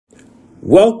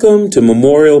Welcome to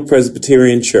Memorial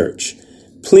Presbyterian Church.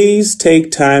 Please take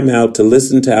time out to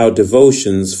listen to our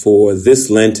devotions for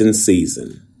this Lenten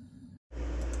season.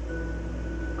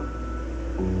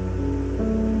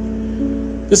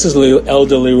 This is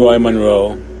Elder Leroy Monroe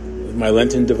with my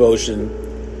Lenten devotion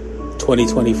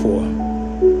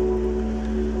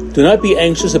 2024. Do not be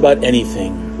anxious about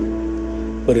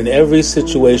anything, but in every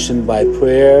situation by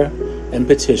prayer and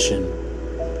petition,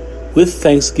 with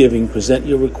thanksgiving present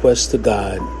your requests to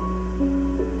God,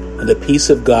 and the peace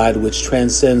of God, which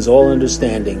transcends all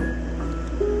understanding,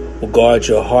 will guard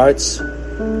your hearts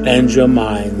and your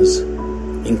minds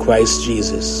in Christ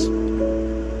Jesus.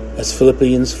 That's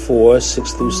Philippians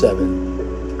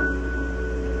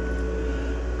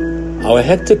 4:6-7. Our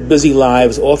hectic, busy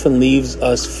lives often leaves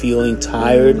us feeling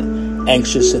tired,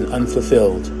 anxious, and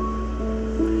unfulfilled.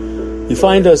 We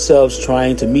find ourselves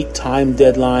trying to meet time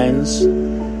deadlines,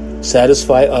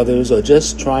 satisfy others, or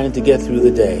just trying to get through the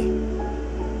day.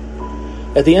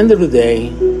 At the end of the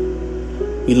day,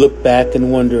 we look back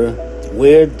and wonder,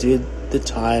 where did the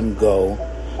time go,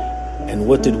 and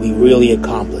what did we really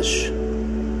accomplish?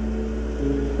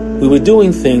 We were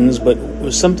doing things, but were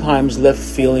sometimes left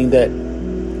feeling that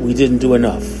we didn't do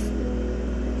enough.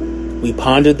 We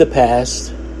pondered the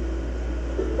past,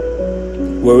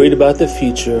 worried about the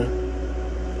future,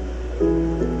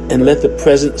 and let the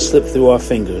present slip through our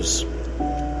fingers.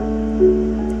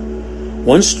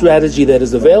 One strategy that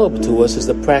is available to us is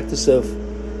the practice of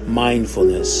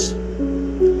mindfulness,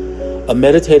 a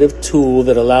meditative tool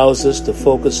that allows us to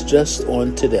focus just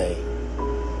on today.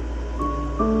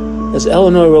 As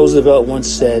Eleanor Roosevelt once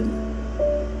said,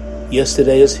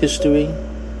 yesterday is history,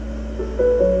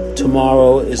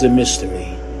 tomorrow is a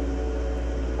mystery,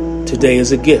 today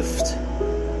is a gift.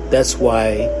 That's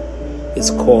why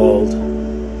it's called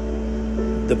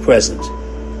the present.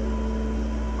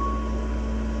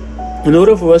 In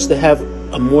order for us to have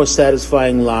a more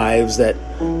satisfying lives that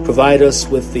provide us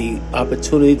with the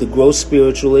opportunity to grow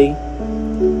spiritually,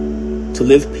 to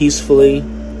live peacefully,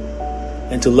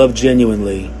 and to love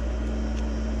genuinely,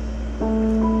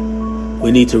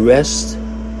 we need to rest,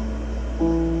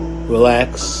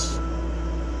 relax,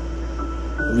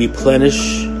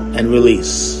 replenish, and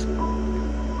release.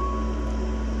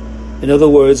 In other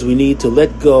words, we need to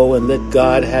let go and let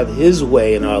God have His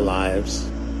way in our lives,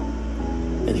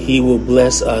 and He will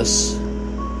bless us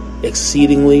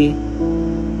exceedingly,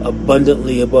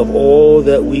 abundantly above all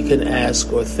that we can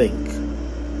ask or think.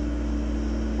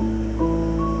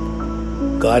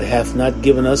 God hath not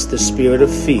given us the spirit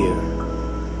of fear,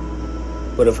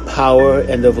 but of power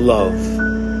and of love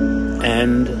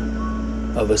and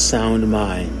of a sound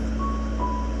mind.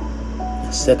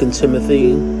 2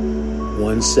 Timothy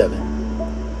 1:7.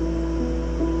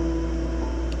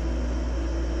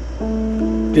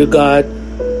 Dear God,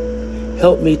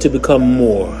 help me to become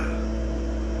more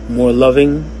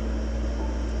loving,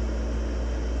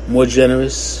 more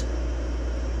generous,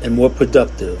 and more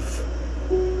productive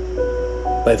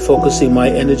by focusing my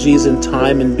energies and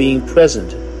time in being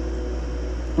present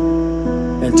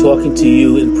and talking to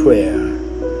you in prayer.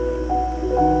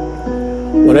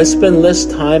 When I spend less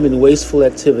time in wasteful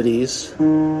activities,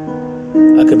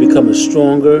 I can become a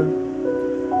stronger,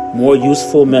 more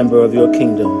useful member of your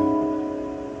kingdom.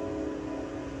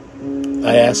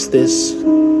 I ask this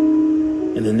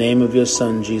in the name of your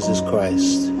Son, Jesus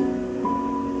Christ.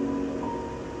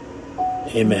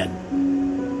 Amen.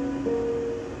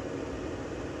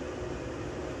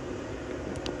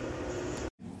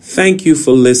 Thank you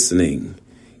for listening.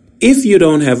 If you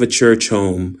don't have a church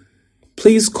home,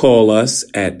 please call us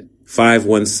at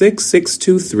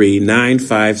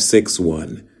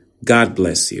 516-623-9561. God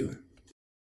bless you.